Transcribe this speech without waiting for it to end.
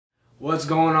What's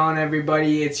going on,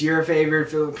 everybody? It's your favorite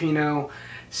Filipino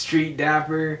street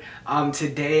dapper.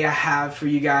 Today I have for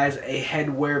you guys a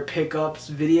headwear pickups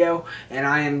video, and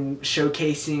I am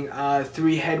showcasing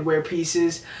 3 headwear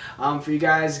pieces for you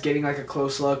guys, getting like a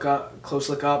close look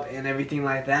up and everything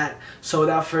like that. So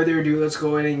without further ado, let's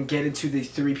go ahead and get into the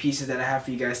 3 pieces that I have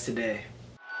for you guys today.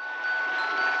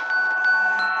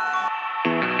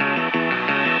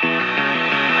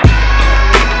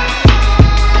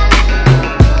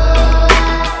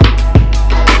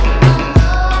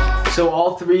 So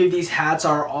all 3 of these hats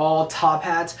are all top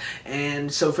hats,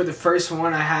 and so for the first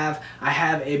one I have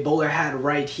a bowler hat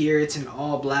right here. It's in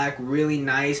all black, really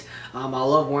nice. I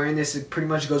love wearing this. It pretty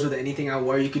much goes with anything I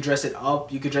wear. You could dress it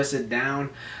up, you could dress it down.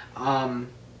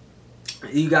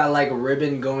 You got like a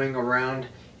ribbon going around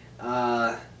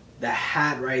the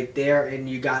hat right there, and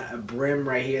you got a brim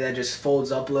right here that just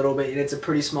folds up a little bit, and it's a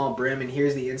pretty small brim. And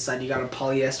here's the inside. You got a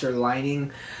polyester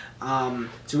lining.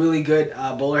 It's a really good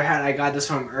bowler hat. I got this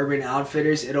from Urban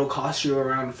Outfitters. It'll cost you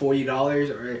around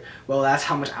 $40, or well, that's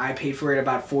how much I paid for it,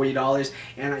 about $40.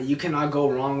 And you cannot go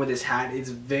wrong with this hat.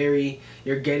 It's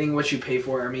you're getting what you pay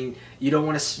for. I mean, you don't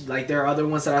want to, like, there are other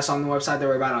ones that I saw on the website that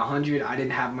were about $100. I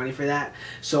didn't have money for that,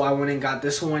 so I went and got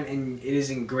this one, and it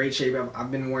is in great shape.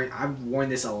 I've worn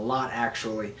this a lot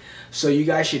actually, so you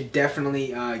guys should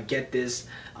definitely get this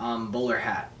bowler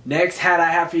hat. Next hat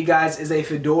I have for you guys is a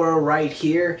fedora right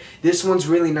here. This one's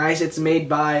really nice. It's made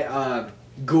by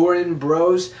Gorin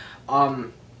Bros.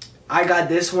 I got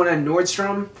this one at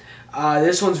Nordstrom.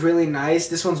 This one's really nice.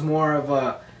 This one's more of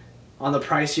a on the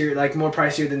pricier, like more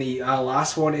pricier than the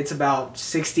last one. It's about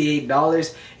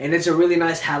 $68, and it's a really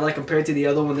nice hat. Like compared to the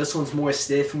other one, this one's more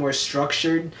stiff, more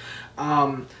structured.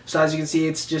 So as you can see,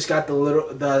 it's just got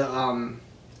the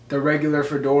regular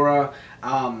fedora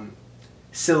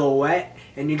silhouette,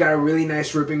 and you got a really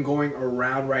nice ribbon going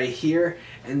around right here,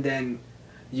 and then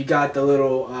you got the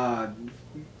little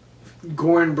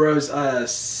Gorin Bros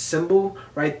symbol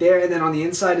right there. And then on the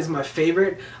inside is my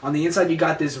favorite. On the inside you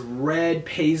got this red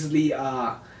paisley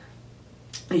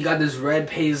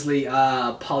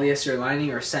polyester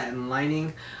lining or satin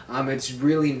lining. It's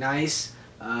really nice.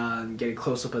 Get a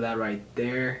close up of that right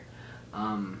there.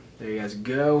 There you guys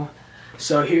go.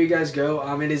 So here you guys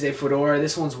go. It is a fedora.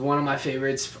 This one's one of my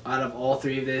favorites out of all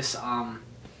 3 of this. I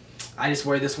just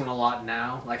wear this one a lot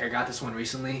now. Like, I got this one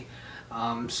recently.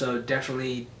 So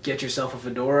definitely get yourself a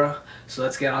fedora. So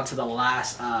let's get on to the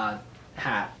last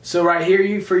hat. So right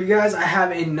here for you guys, I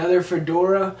have another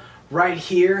fedora right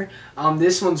here.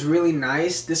 This one's really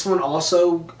nice. This one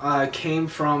also came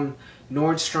from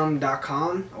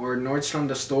Nordstrom.com or Nordstrom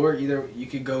the store. Either you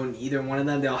could go in either one of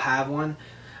them. They'll have one.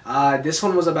 This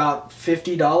one was about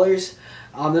 $50.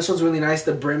 This one's really nice.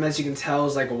 The brim, as you can tell,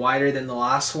 is like wider than the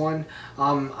last one.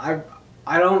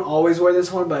 I don't always wear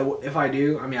this one, but if I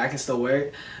do, I mean, I can still wear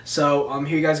it. So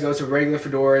here you guys go. It's a regular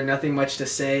fedora. Nothing much to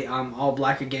say. All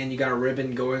black again. You got a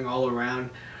ribbon going all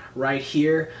around right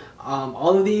here.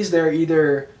 All of these, they're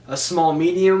either a small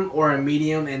medium or a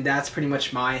medium, and that's pretty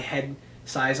much my head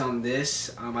size on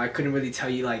this. I couldn't really tell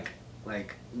you like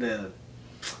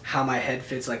how my head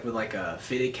fits like with like a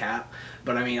fitted cap,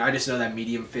 but I mean, I just know that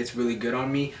medium fits really good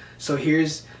on me. So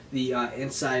here's the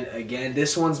inside again.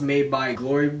 This one's made by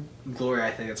Glory,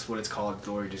 I think that's what it's called.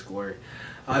 Glory.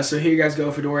 So here you guys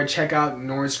go, fedora. Check out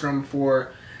Nordstrom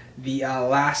for the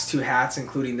last 2 hats,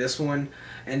 including this one,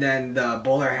 and then the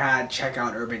bowler hat. Check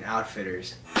out Urban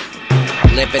Outfitters.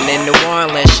 Living in New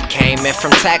Orleans, she came in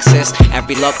from Texas.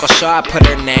 Every local show I put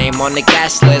her name on the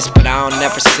guest list, but I don't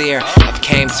never see her. I've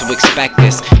came to expect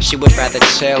this. She would rather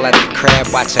chill at the crib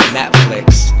watching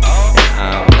Netflix.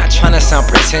 Not trying to sound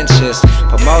pretentious,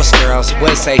 but most girls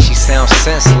would say she sounds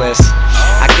senseless.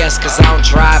 I guess cause I don't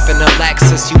drive in a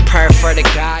Lexus, you prefer the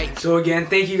guy. So again,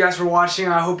 thank you guys for watching.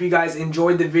 I hope you guys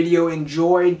enjoyed the video,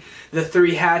 enjoyed the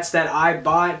 3 hats that I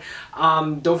bought.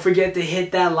 Don't forget to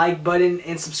hit that like button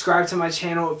and subscribe to my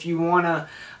channel if you want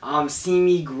to see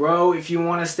me grow, if you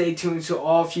want to stay tuned to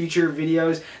all future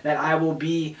videos that I will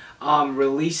be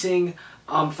releasing.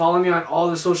 Follow me on all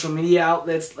the social media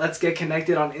outlets. Let's get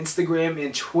connected on Instagram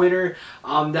and Twitter.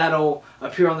 That'll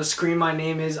appear on the screen. My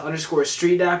name is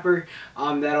 _StreetDapper.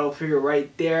 That'll appear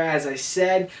right there, as I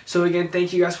said. So again,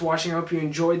 thank you guys for watching. I hope you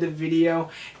enjoyed the video,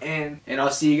 and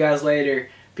I'll see you guys later.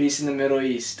 Peace in the Middle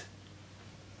East.